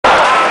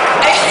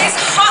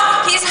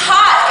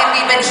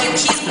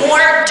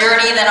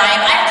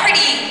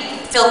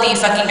filthy,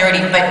 fucking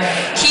dirty. But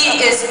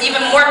he is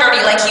even more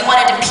dirty. Like he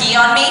wanted to pee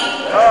on me.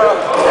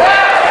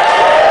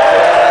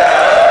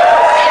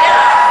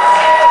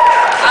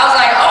 I was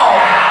like, oh,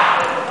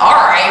 all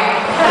right.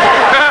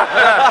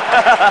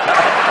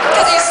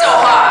 Because he's so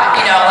hot,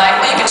 you know, like,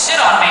 well, you can shit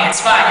on me,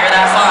 it's fine, you're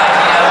that fine,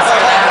 you know, if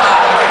you're that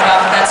hot,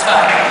 that's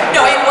fine.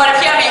 No, he wanted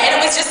to pee on me, and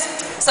it was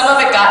just, some of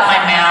it got in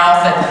my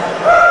mouth, and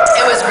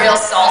it was real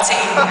salty.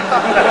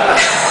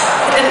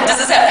 Does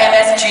this have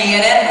MSG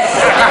in it?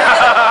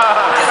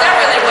 Because that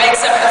really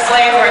wakes up the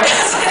flavor,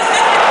 doesn't it?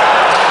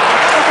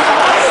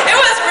 It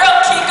was real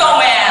Kiko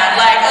Man,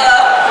 like,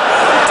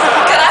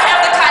 can I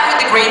have the kind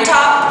with the green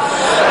top?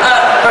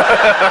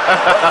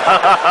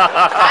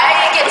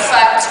 I get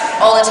fucked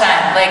all the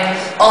time, like,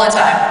 all the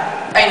time.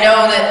 I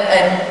know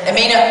that it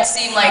may not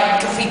seem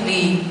like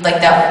completely like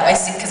that, I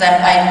see, because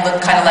I look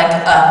kind of like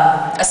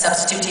a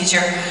substitute teacher,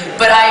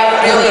 but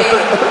I really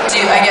do.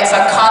 I get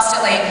fucked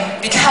constantly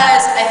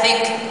because I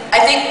think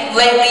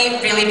lately,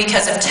 really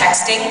because of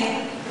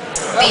texting,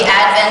 the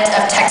advent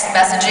of text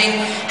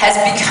messaging has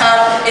become,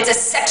 it's a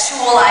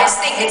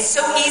sexualized thing. It's so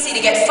easy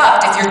to get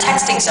fucked if you're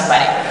texting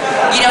somebody.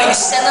 You know, you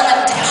send them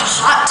a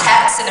hot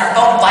text and their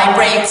phone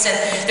vibrates and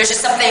there's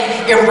just something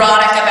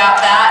erotic about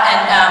that.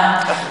 And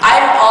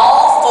I'm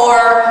all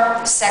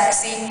for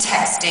sexy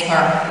texting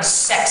or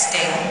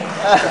sexting.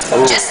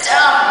 Just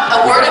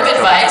a word of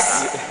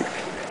advice.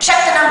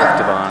 Check the number.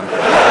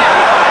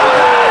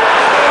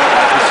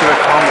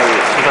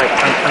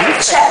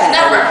 Check the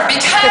number,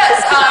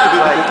 because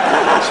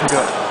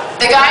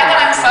the guy that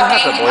I'm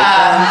fucking,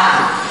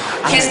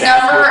 his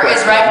number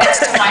is right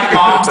next to my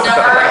mom's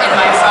number in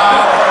my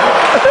phone,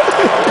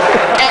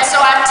 and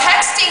so I'm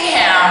texting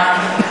him.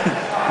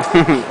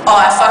 Oh,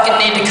 I fucking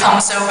need to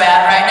come so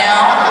bad right now.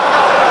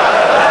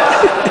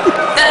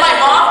 Then my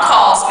mom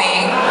calls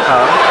me.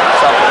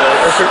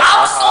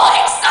 I'm so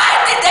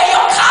excited that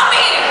you're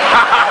coming.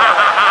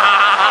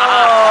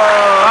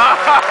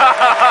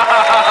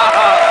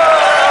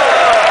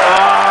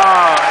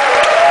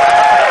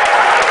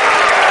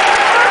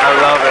 I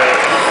love it.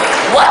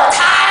 What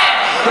time?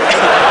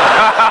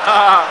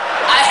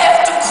 I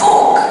have to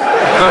cook.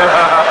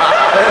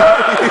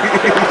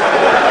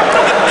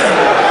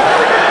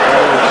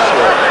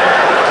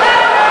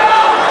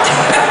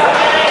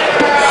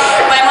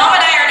 My mom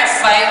and I are in a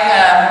fight.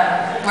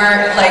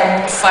 We're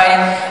like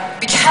fighting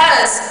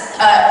because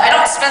I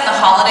don't spend the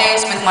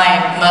holidays with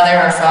my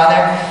mother or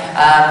father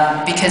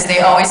because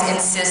they always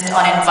insist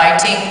on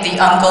inviting the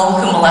uncle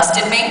who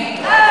molested me.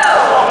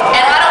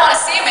 And I don't want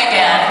to see him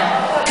again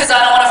because I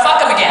don't want to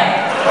fuck him again.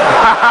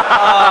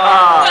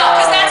 Well,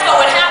 because that's what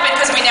would happen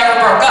because we never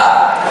broke up.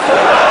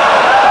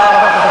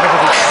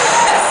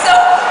 So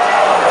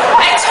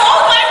I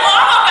told my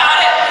mom about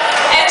it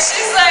and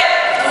she's like,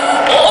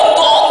 oh,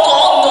 no.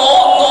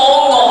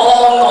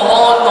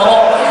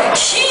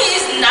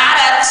 He's not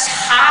a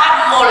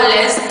child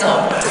molester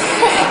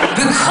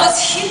because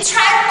he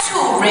tried to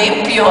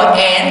rape your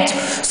aunt.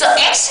 So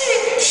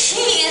actually,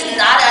 he is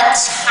not a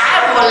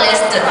child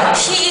molester.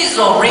 He is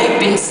a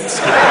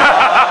rapist.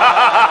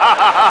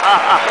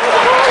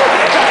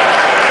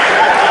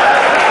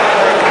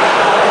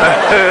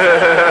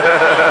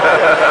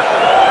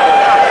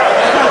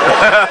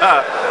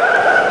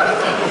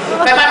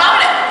 But my mom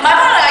and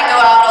I go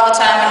out all the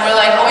time, and we're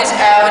like always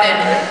out and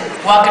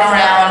walking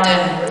around,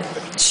 and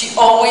she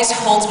always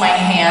holds my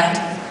hand,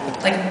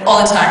 like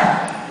all the time.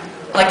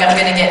 Like I'm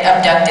gonna get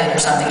abducted or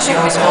something. She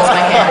always holds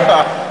my hand.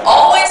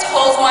 Always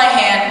holds my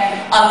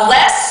hand,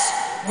 unless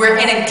we're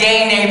in a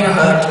gay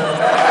neighborhood.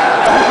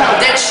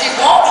 Then she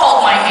won't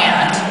hold my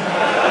hand,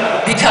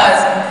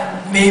 because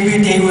maybe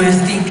they will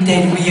think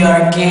that we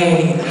are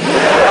gay.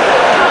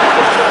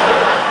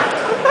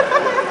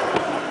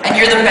 And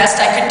you're the best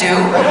I could do.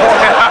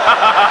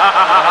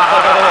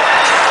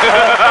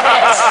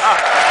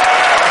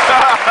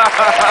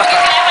 Can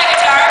I have my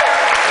guitar?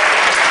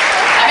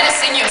 I'm gonna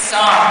sing you a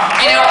song.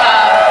 You know,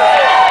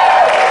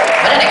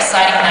 what an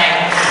exciting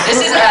night.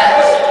 This is,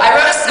 I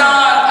wrote a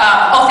song,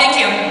 oh, thank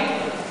you.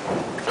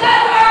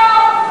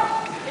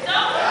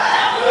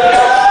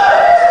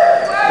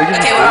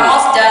 Okay, we're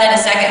almost done in a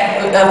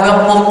second.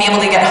 We'll be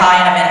able to get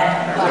high in a minute.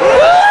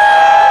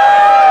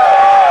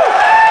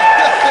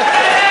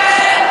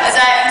 As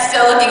I'm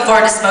still looking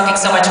forward to smoking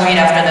so much weed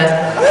after this. You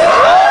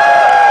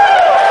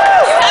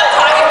have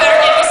pot, you better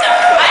give me some.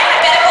 I'm a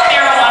medical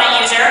marijuana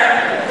user.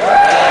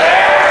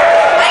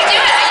 I do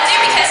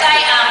because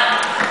I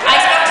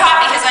smoke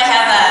pot because I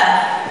have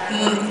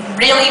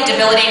really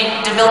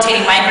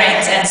debilitating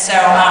migraines, and so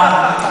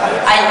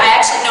I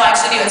actually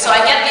do. And so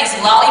I get these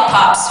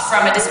lollipops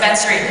from a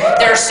dispensary.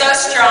 They're so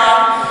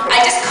strong. I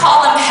just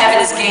call them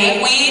Heaven's Gate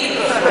weed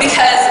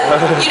because,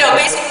 you know,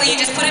 basically you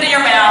just put it in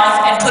your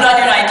mouth and put on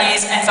your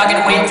Nikes and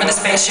fucking wait for the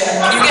spaceship.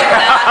 You get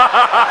that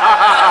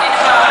fucking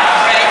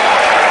high, right?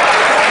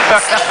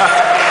 So,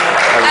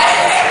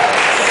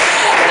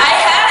 I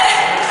had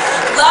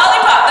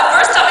lollipop. The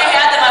first time I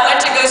had them, I went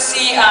to go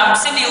see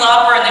Cyndi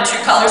Lauper and the True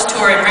Colors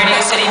tour at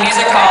Radio City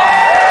Music Hall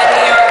in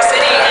New York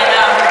City, and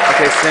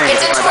okay, sing.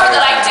 It's a tour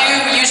that I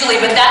do usually,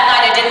 but that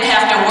night I didn't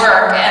have to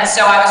work, and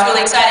so I was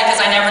really excited because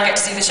I never get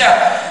to see the show.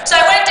 So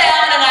I went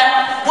down and I'm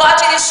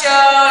watching the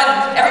show,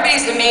 and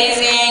everybody's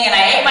amazing, and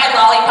I ate my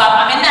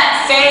lollipop. I'm in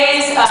that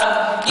phase of,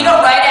 you know,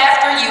 right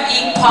after you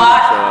eat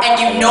pot, and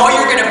you know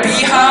you're gonna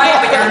be high,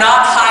 but you're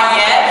not high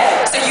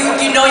yet. So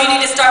you know you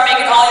need to start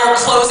making all your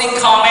closing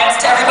comments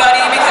to everybody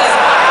because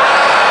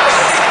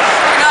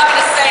you're not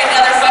gonna say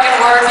another fucking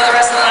word for the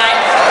rest of the night.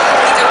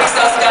 You're gonna be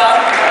so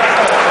stoned.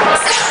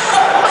 So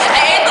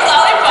I ate the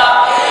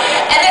lollipop,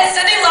 and then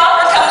Cyndi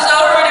Lauper comes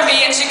over to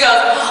me and she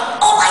goes,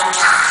 "Oh my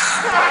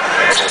God,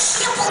 I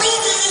can't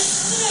believe you're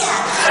here.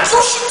 You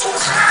should do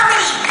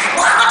comedy.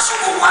 Why don't you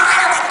go on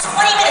like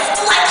 20 minutes,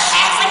 do like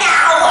half an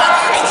hour,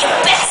 and your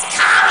best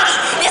comedy.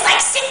 There's like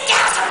sit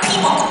down some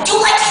people, do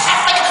like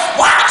half an hour.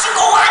 Why don't you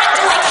go on and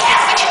do like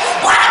half an hour?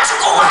 Why don't you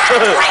go on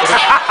and do like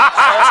half?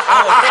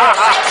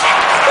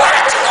 Why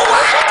don't you go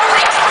on and do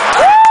like half?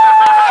 Why don't you go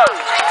on and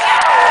do like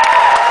half?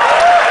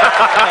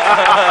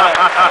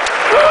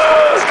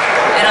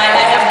 And I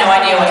have no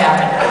idea what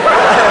happened.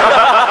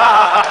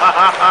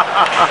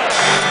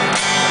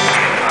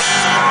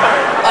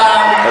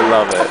 I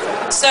love it.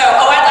 So,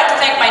 I'd like to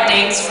thank my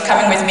dates for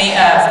coming with me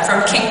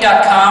from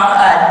King.com,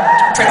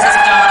 Princess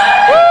Donna,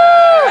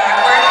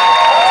 Backward,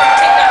 from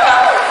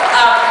King.com.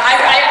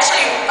 I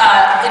actually,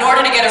 in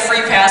order to get a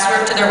free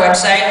password to their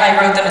website, I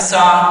wrote them a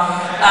song.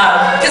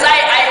 Because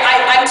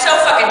I'm so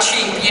fucking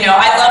cheap, you know.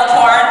 I love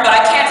porn, but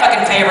I can't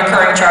fucking pay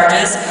recurring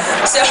charges.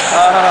 So,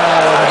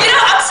 you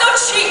know, I'm so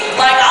cheap.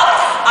 Like, I'll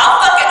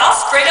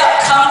straight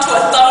up come to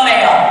a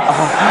thumbnail.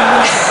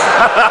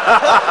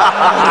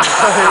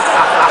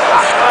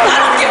 I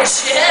don't give a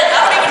shit. I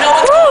don't even know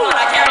what's going on.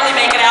 I can't really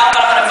make it out, but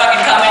I'm gonna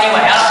fucking come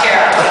anyway. I don't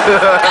care.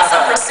 That's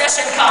some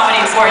recession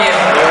comedy for you.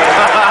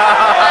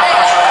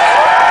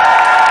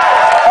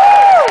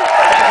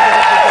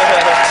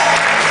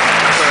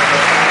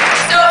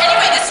 So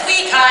anyway, this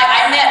week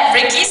I met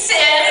Ricky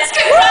Sinz.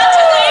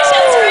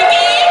 Congratulations,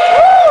 Ricky!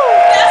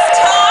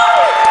 Best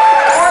top,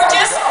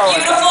 gorgeous,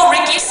 beautiful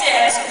Ricky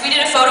Sinz. We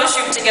did a photo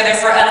shoot together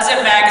for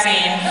Unzip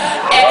magazine,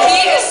 and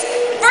he is,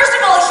 first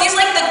of all, he's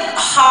like the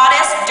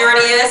hottest,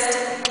 dirtiest,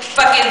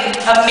 fucking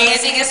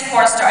amazingest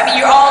porn star. I mean,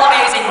 you're all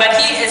amazing, but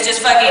he is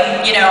just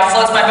fucking, you know,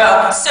 floats my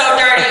boat. So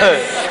dirty.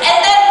 And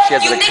then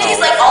you think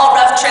he's like all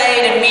rough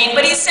trade and mean,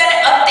 but he sent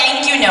a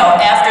thank you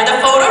note after the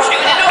photo shoot,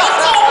 and it was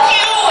so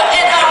cute.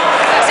 And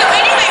so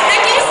anyway,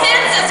 Ricky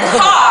Sinz's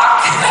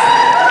cock.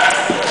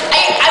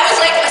 I was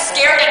like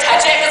scared to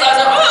touch it because I was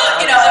like, oh,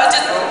 you know, it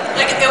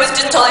was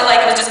just totally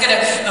like it was just gonna,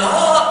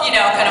 you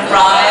know, kind of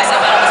rise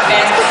up out of his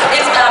pants.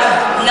 It's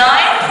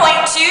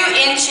 9.2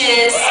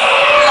 inches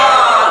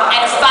long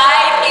and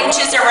 5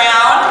 inches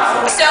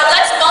around. So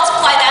let's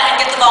multiply that and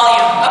get the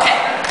volume. Okay.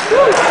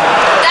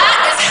 That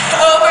is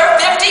over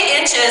 50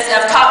 inches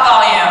of cock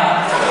volume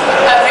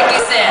of Ricky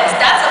Sinz.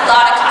 That's a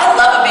lot of cock. I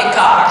love a big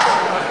cock.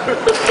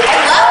 I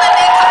love a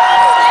big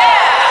cock.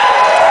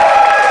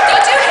 Yeah.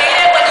 Don't you hate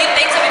it when you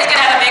think somebody's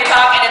gonna have a big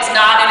cock and it's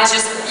not, and it's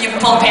just, you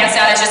pull the pants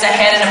down, it's just a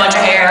head and a bunch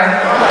of hair?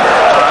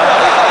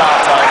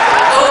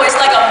 Oh, it's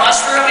like a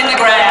mushroom in the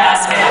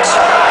grass, bitch.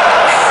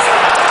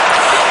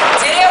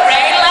 Did it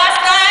rain last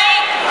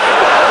night?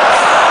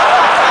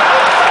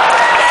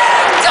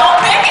 Don't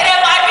pick it,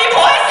 it might be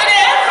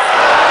poisonous.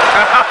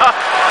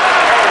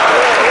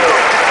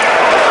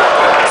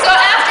 So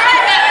after I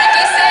met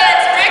Ricky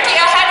Sinz, Ricky,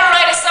 I had to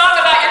write a song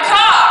about your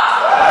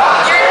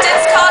cock.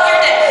 It's called Your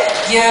Dick.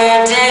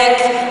 Your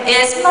dick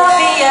is my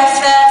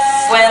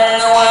BFF. When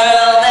the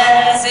world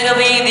ends, it'll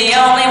be the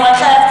only one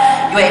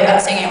left. Wait, I'm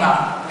singing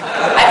wrong.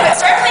 I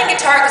started playing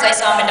guitar because I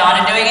saw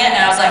Madonna doing it, and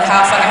I was like,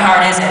 how fucking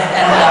hard is it?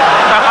 And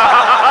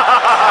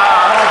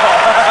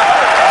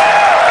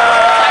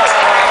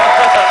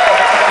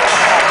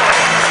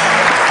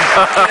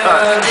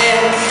your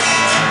dick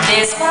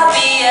is my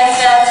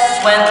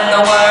BFF. When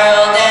the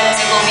world ends,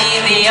 it will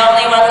be the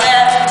only one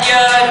left.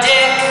 Your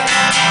dick,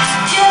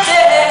 your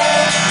dick.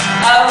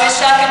 I wish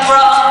I could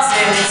bronze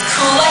it. It's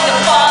cool like the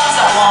bombs.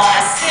 I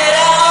wanna sit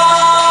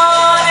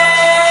on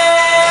it.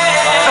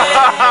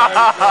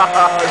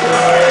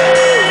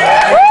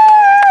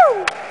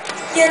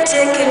 Your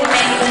dick and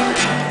me,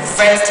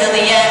 friends till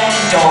the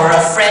end, or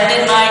a friend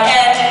in my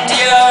end.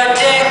 Your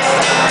dick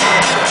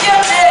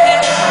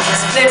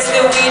splits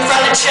the weed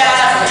from the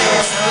chaff.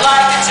 It's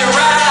like a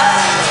giraffe,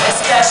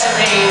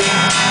 especially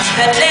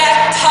the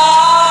neck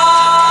part.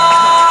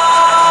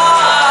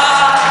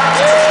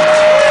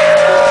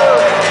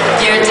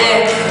 Your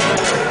dick,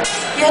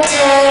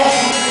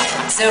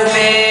 so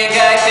big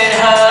I could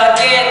hug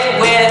it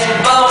with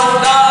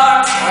both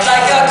arms,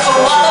 like a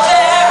koala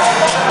bear.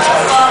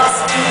 Fall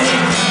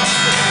asleep.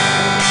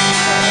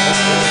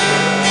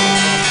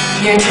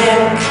 Your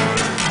dick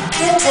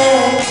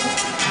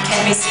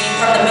can be seen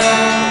from the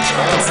moon.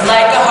 It's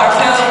like a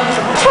harpoon.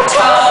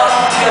 Talk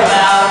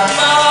about